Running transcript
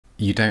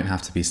you don't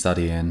have to be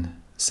studying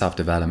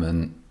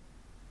self-development,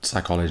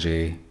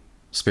 psychology,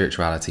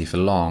 spirituality for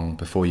long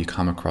before you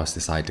come across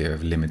this idea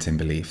of limiting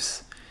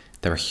beliefs.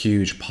 They're a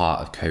huge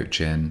part of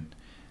coaching.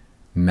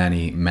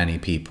 Many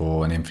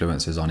people and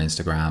influencers on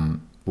Instagram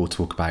will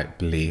talk about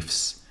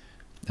beliefs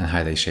and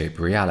how they shape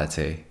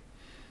reality.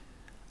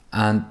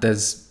 And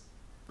there's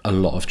a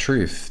lot of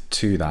truth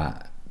to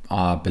that.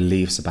 Our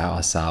beliefs about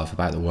ourselves,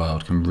 about the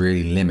world, can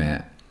really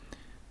limit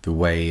the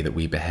way that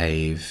we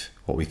behave,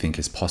 what we think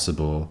is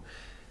possible,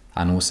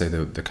 and also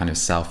the kind of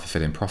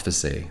self-fulfilling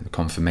prophecy, the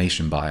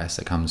confirmation bias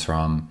that comes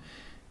from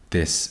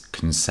this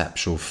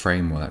conceptual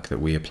framework that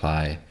we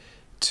apply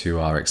to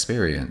our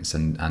experience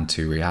and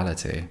to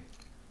reality.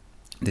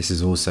 This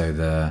is also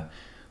the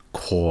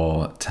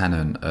core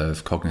tenet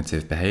of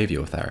cognitive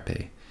behavioral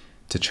therapy,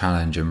 to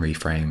challenge and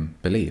reframe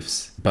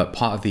beliefs. But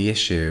part of the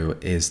issue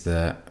is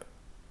that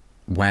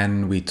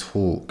when we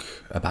talk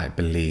about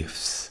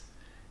beliefs,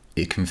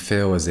 it can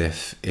feel as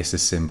if it's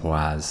as simple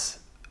as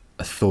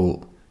a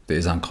thought that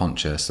is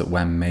unconscious, that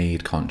when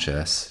made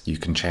conscious, you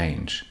can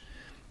change.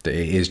 That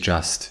it is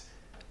just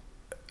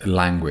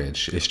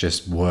language, it's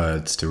just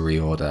words to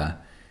reorder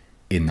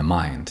in the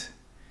mind.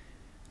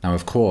 Now,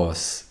 of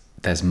course,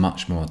 there's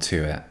much more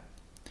to it.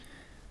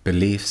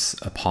 Beliefs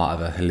are part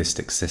of a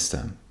holistic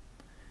system.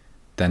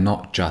 They're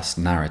not just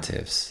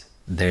narratives.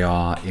 They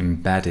are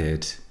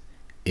embedded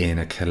in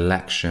a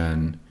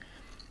collection,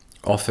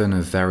 often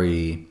of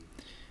very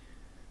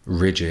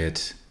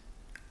rigid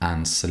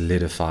and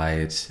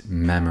solidified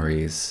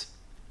memories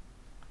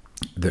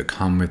that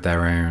come with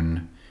their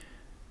own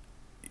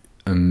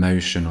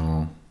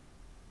emotional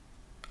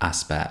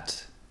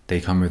aspect. They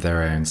come with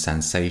their own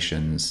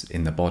sensations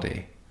in the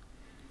body.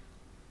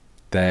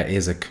 There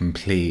is a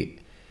complete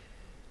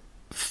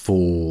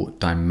full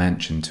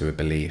dimension to a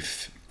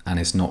belief, and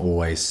it's not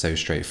always so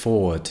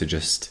straightforward to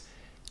just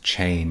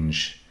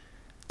change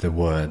the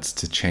words,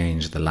 to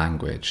change the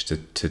language,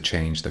 to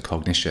change the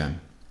cognition.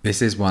 This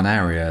is one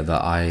area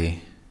that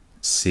I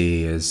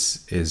see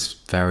is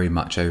very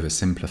much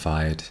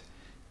oversimplified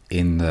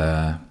in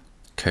the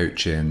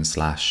coaching /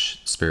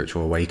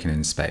 spiritual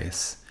awakening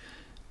space,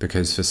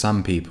 because for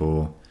some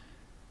people,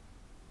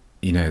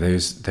 you know,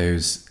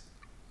 those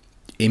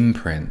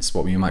imprints,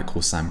 what we might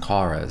call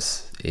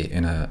samkaras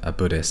in a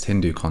Buddhist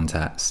Hindu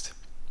context,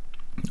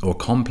 or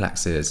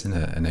complexes in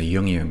a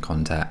Jungian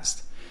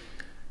context,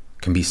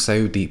 can be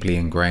so deeply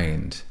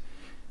ingrained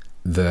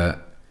that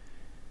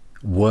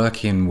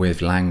working with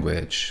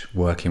language,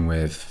 working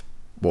with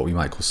what we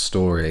might call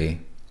story,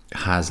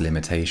 has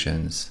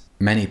limitations.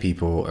 Many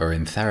people are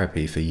in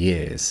therapy for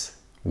years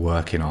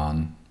working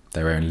on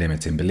their own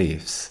limiting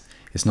beliefs.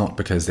 It's not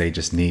because they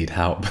just need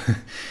help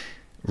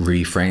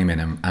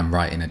reframing and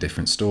writing a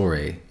different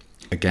story.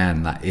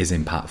 Again, that is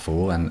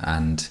impactful,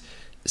 and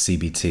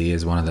CBT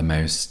is one of the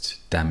most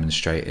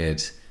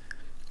demonstrated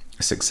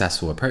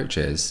successful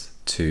approaches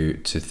to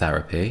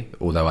therapy,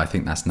 although I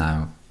think that's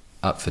now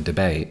up for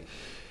debate.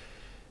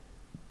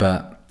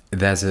 But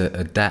there's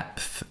a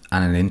depth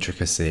and an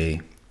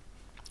intricacy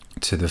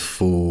to the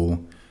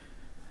full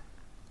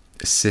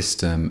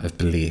system of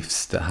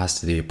beliefs that has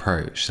to be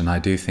approached. And I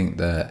do think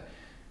that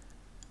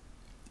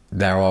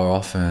there are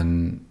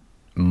often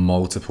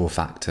multiple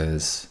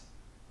factors,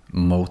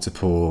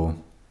 multiple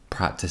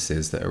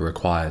practices that are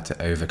required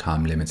to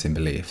overcome limiting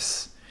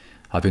beliefs.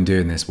 I've been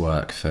doing this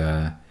work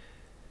for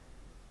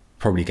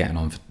probably getting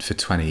on for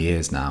 20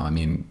 years now. I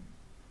mean,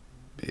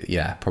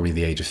 yeah, probably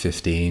the age of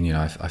 15, you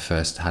know, I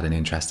first had an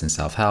interest in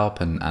self-help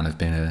and I've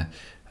been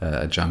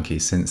a junkie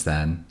since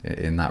then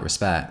in that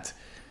respect.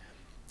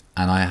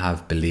 And I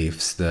have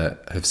beliefs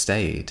that have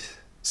stayed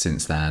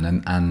since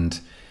then, and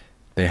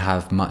they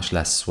have much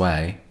less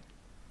sway,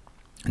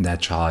 and their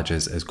charge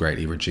has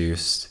greatly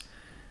reduced,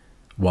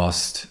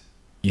 whilst,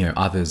 you know,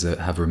 others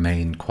have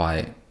remained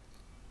quite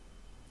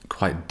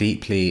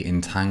deeply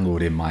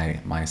entangled in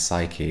my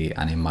psyche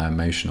and in my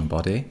emotional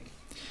body.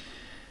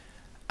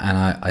 And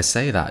I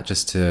say that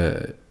just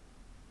to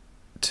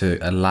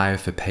allow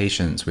for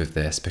patience with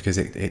this, because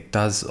it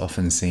does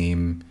often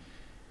seem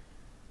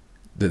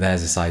that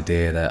there's this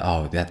idea that,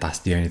 oh, that's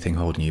the only thing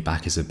holding you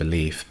back is a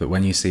belief. But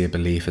when you see a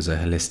belief as a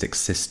holistic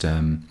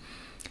system,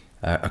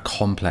 a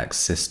complex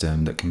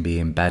system that can be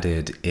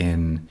embedded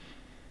in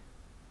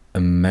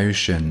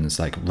emotions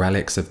like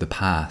relics of the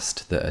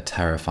past that are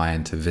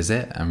terrifying to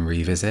visit and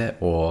revisit,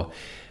 or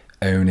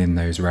owning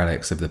those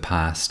relics of the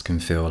past can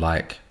feel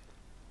like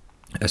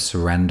a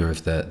surrender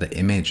of the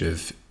image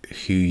of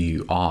who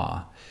you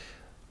are,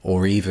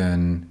 or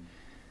even,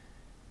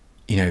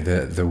 you know,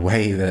 the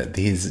way that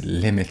these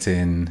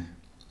limiting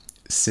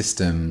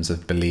systems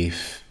of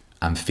belief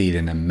and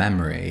feeling and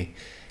memory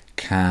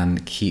can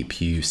keep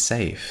you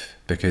safe.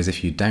 Because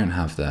if you don't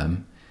have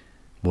them,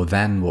 well,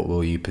 then what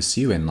will you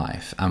pursue in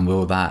life? And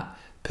will that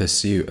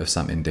pursuit of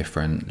something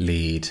different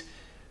lead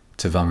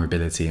to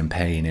vulnerability and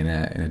pain in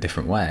a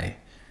different way?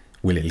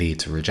 Will it lead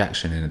to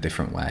rejection in a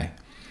different way?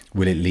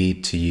 Will it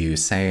lead to you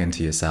saying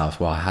to yourself,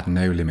 well, I had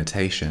no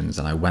limitations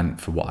and I went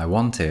for what I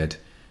wanted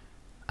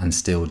and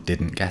still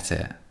didn't get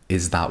it?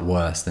 is that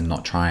worse than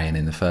not trying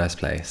in the first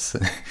place?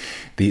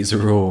 These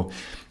are all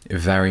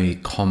very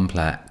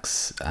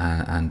complex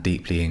and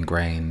deeply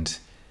ingrained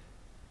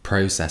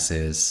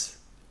processes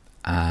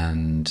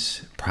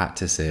and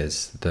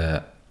practices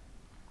that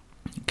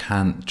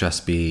can't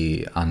just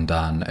be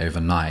undone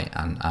overnight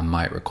and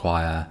might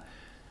require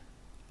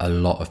a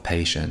lot of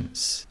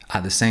patience.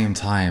 At the same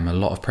time, a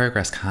lot of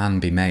progress can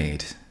be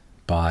made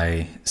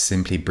by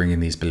simply bringing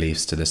these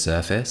beliefs to the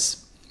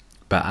surface.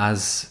 But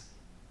as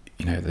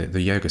you know,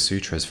 the Yoga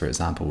Sutras, for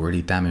example,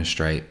 really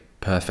demonstrate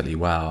perfectly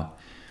well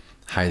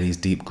how these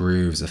deep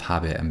grooves of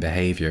habit and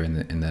behavior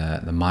in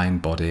the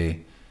mind,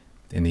 body,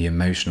 in the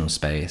emotional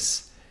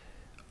space,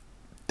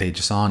 they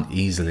just aren't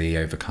easily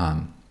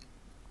overcome.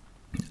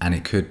 And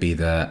it could be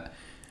that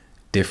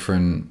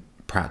different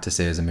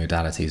practices and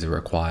modalities are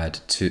required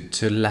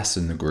to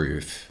lessen the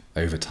groove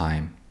over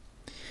time.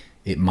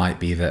 It might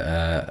be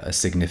that a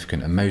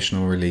significant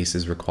emotional release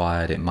is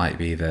required. It might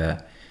be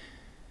that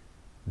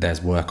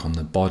there's work on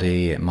the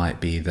body. It might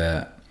be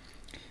that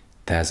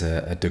there's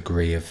a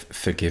degree of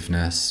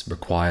forgiveness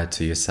required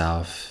to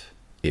yourself.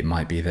 It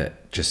might be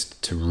that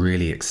just to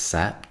really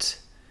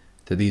accept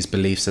that these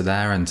beliefs are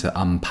there and to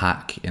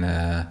unpack in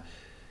a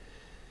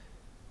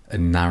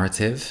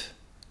narrative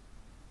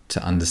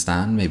to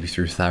understand, maybe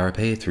through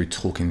therapy, through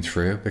talking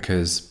through,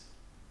 because,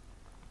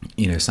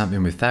 you know,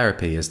 something with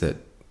therapy is that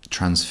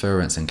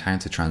transference and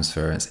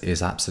counter-transference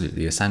is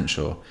absolutely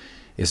essential.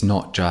 It's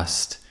not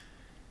just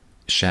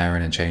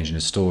sharing and changing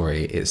a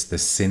story, it's the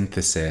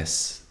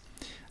synthesis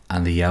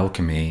and the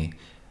alchemy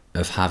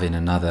of having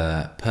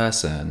another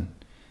person,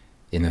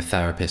 in a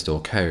therapist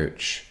or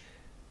coach,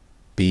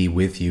 be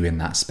with you in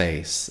that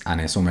space. And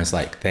it's almost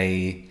like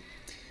they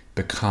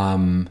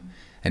become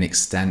an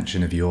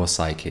extension of your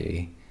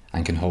psyche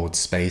and can hold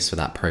space for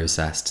that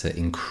process to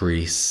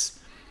increase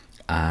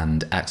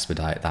and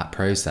expedite that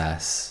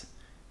process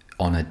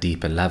on a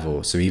deeper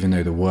level. So even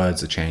though the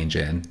words are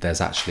changing,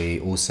 there's actually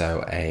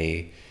also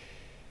a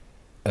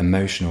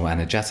emotional,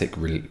 energetic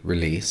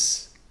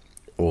release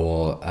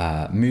or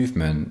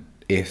movement.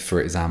 If,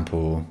 for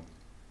example,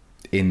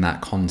 in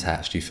that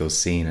context you feel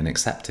seen and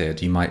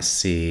accepted, you might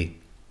see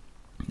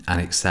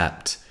and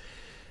accept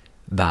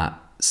that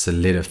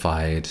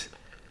solidified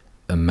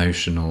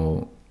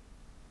emotional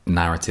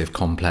narrative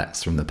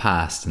complex from the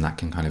past, and that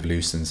can kind of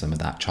loosen some of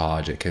that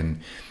charge. It can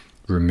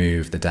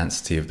remove the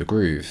density of the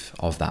groove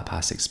of that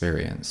past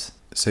experience.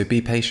 So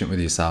be patient with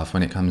yourself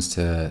when it comes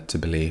to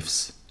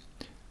beliefs.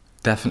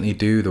 Definitely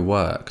do the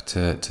work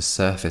to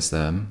surface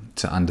them,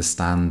 to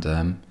understand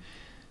them,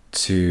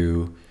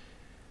 to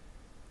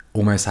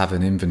almost have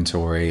an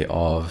inventory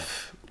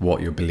of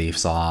what your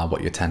beliefs are,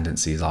 what your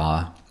tendencies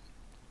are,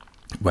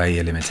 where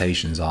your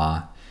limitations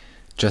are,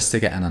 just to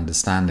get an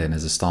understanding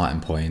as a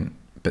starting point.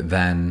 But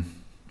then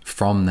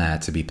from there,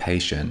 to be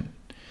patient,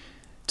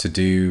 to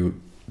do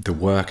the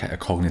work at a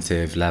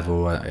cognitive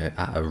level, at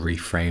a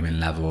reframing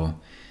level,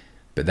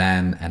 but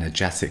then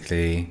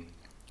energetically,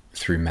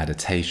 through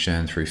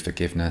meditation, through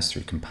forgiveness,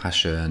 through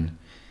compassion,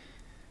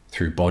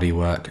 through body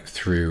work,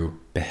 through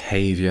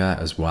behavior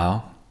as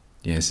well.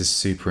 You know, this is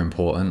super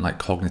important, like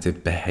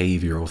cognitive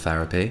behavioral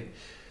therapy,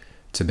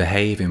 to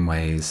behave in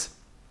ways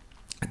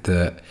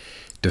that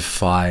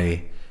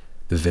defy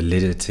the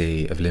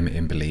validity of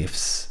limiting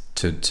beliefs,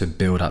 to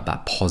build up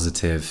that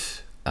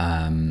positive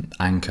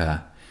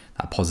anchor,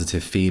 that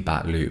positive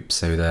feedback loop,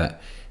 so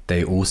that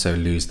they also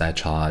lose their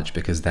charge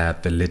because their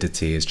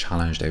validity is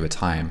challenged over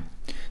time.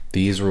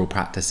 These are all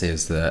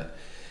practices that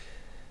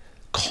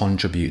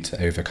contribute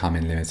to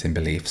overcoming limiting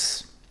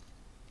beliefs.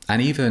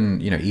 And even,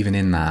 you know, even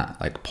in that,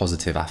 like,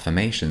 positive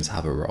affirmations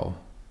have a role,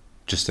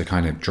 just to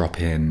kind of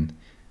drop in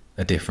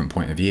a different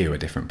point of view, a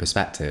different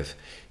perspective.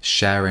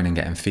 Sharing and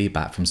getting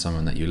feedback from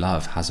someone that you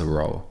love has a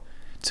role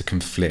to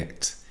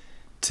conflict,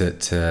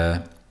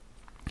 to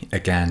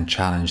again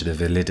challenge the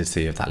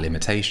validity of that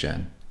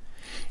limitation.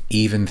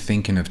 Even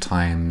thinking of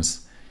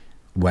times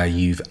where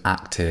you've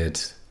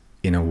acted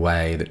in a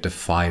way that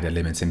defied a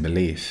limiting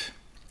belief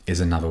is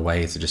another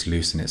way to just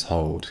loosen its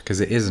hold, because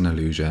it is an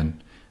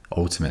illusion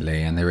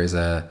ultimately, and there is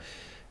a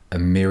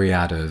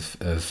myriad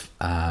of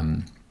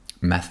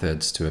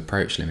methods to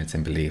approach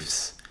limiting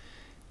beliefs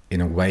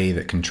in a way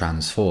that can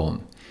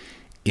transform.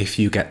 If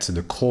you get to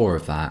the core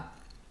of that,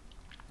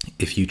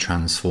 if you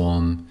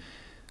transform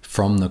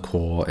from the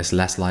core, it's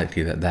less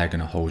likely that they're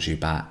going to hold you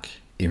back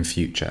in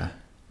future,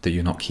 that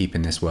you're not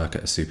keeping this work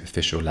at a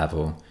superficial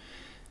level.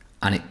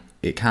 And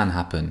it can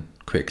happen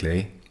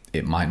quickly,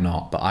 it might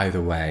not, but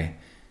either way,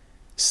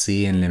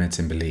 seeing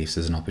limiting beliefs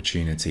as an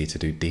opportunity to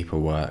do deeper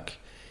work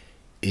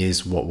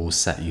is what will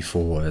set you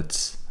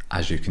forwards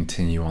as you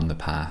continue on the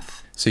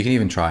path. So you can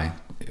even try,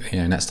 you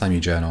know, next time you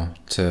journal,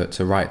 to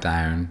write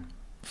down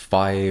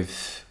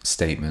 5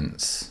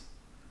 statements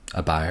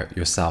about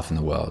yourself and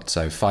the world.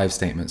 So 5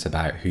 statements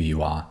about who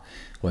you are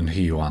and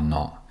who you are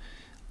not.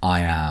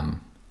 I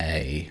am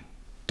a ...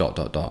 You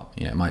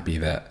know, it might be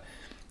that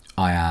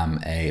I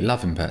am a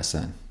loving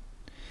person,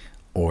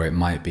 or it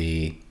might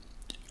be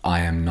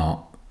I am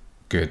not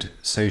good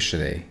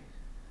socially.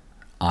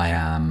 I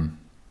am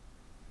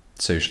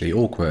socially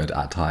awkward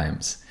at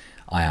times.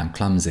 I am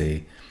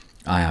clumsy.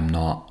 I am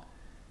not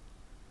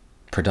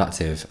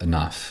productive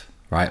enough,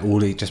 right?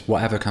 Just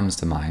whatever comes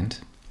to mind.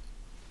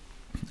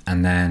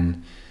 And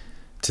then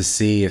to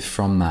see if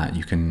from that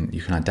you can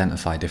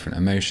identify different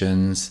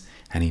emotions,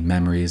 any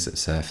memories that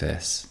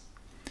surface,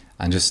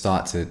 and just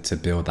start to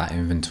build that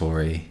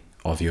inventory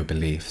of your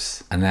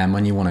beliefs. And then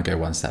when you want to go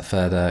one step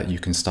further, you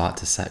can start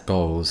to set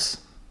goals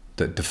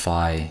that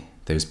defy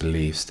those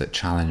beliefs, that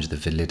challenge the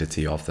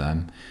validity of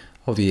them.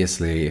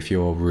 Obviously, if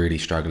you're really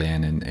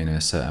struggling in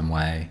a certain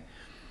way,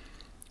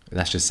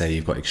 let's just say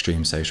you've got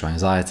extreme social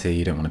anxiety,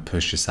 you don't want to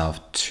push yourself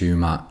too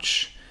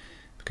much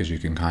because you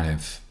can kind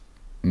of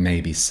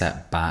maybe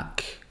set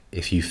back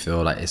if you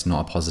feel like it's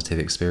not a positive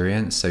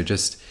experience. So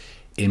just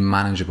in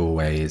manageable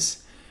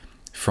ways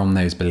from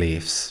those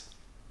beliefs,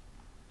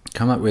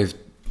 come up with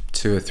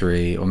 2 or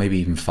 3 or maybe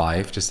even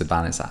 5, just to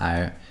balance that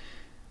out,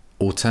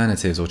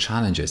 alternatives or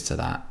challenges to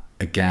that.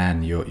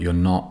 Again, you're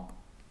not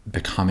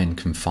becoming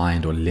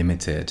confined or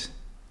limited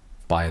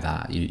by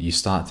that. You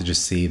start to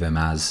just see them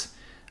as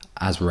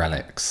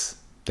relics.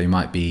 They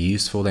might be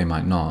useful, they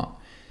might not,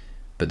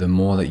 but the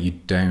more that you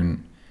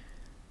don't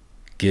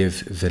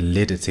give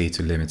validity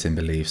to limiting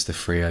beliefs, the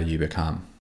freer you become.